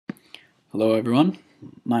Hello everyone,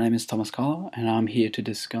 my name is Colla and I'm here to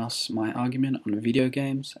discuss my argument on video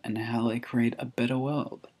games and how they create a better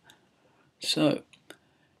world. So,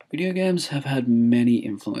 video games have had many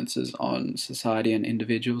influences on society and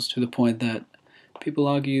individuals to the point that people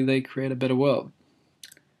argue they create a better world.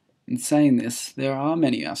 In saying this, there are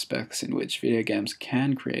many aspects in which video games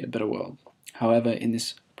can create a better world. However, in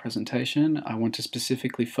this presentation, I want to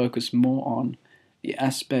specifically focus more on the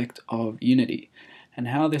aspect of unity and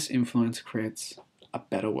how this influence creates a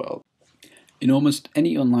better world. In almost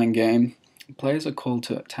any online game, players are called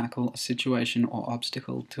to tackle a situation or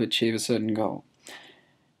obstacle to achieve a certain goal.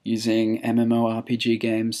 Using MMORPG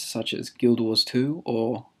games such as Guild Wars 2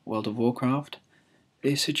 or World of Warcraft,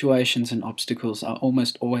 these situations and obstacles are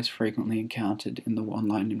almost always frequently encountered in the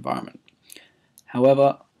online environment.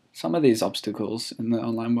 However, some of these obstacles in the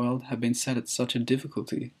online world have been set at such a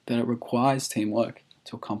difficulty that it requires teamwork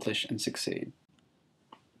to accomplish and succeed.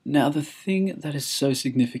 Now, the thing that is so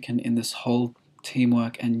significant in this whole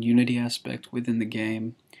teamwork and unity aspect within the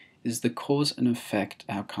game is the cause and effect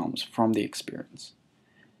outcomes from the experience.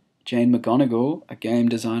 Jane McGonigal, a game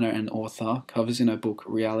designer and author, covers in her book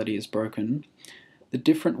Reality is Broken the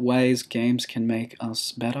different ways games can make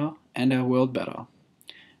us better and our world better.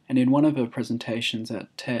 And in one of her presentations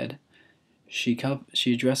at TED, she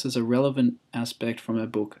addresses a relevant aspect from her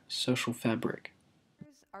book Social Fabric.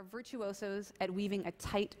 Are virtuosos at weaving a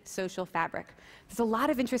tight social fabric. There's a lot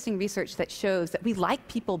of interesting research that shows that we like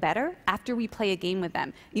people better after we play a game with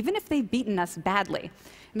them, even if they've beaten us badly.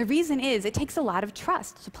 And the reason is it takes a lot of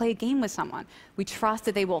trust to play a game with someone. We trust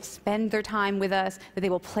that they will spend their time with us, that they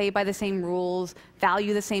will play by the same rules,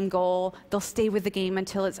 value the same goal, they'll stay with the game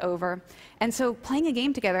until it's over. And so playing a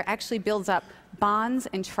game together actually builds up bonds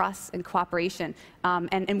and trust and cooperation,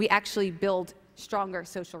 and we actually build stronger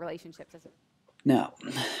social relationships. Now,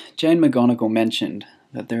 Jane McGonigal mentioned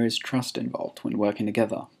that there is trust involved when working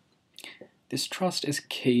together. This trust is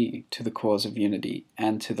key to the cause of unity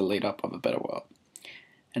and to the lead-up of a better world.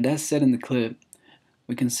 And as said in the clip,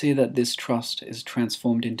 we can see that this trust is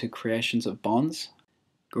transformed into creations of bonds,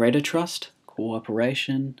 greater trust,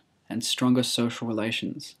 cooperation, and stronger social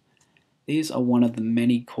relations. These are one of the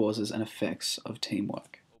many causes and effects of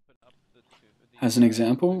teamwork. As an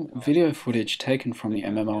example, video footage taken from the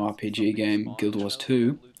MMORPG game Guild Wars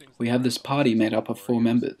 2, we have this party made up of 4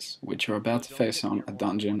 members, which are about to face on a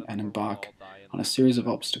dungeon and embark on a series of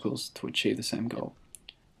obstacles to achieve the same goal,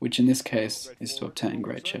 which in this case is to obtain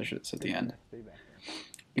great treasures at the end.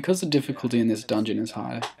 Because the difficulty in this dungeon is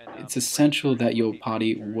high, it's essential that your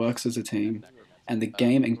party works as a team, and the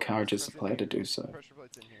game encourages the player to do so.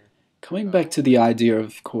 Coming back to the idea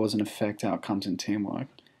of cause and effect outcomes in teamwork,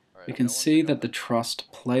 we can see that the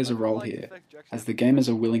trust plays a role here, as the gamers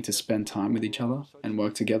are willing to spend time with each other and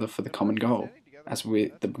work together for the common goal. As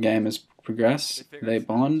the gamers progress, they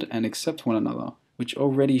bond and accept one another, which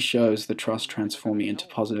already shows the trust transforming into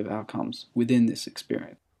positive outcomes within this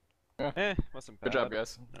experience. Good job,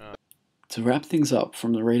 guys. To wrap things up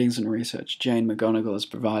from the readings and research Jane McGonigal has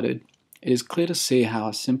provided, it is clear to see how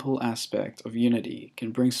a simple aspect of unity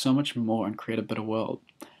can bring so much more and create a better world.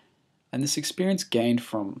 And this experience gained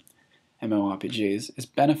from MMORPGs is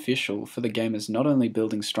beneficial for the gamers, not only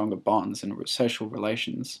building stronger bonds and social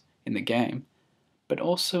relations in the game, but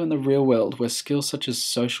also in the real world where skills such as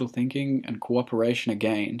social thinking and cooperation are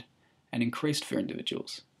gained and increased for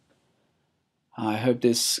individuals. I hope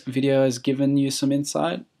this video has given you some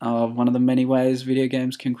insight of one of the many ways video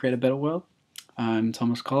games can create a better world. I'm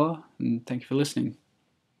Colla, and thank you for listening.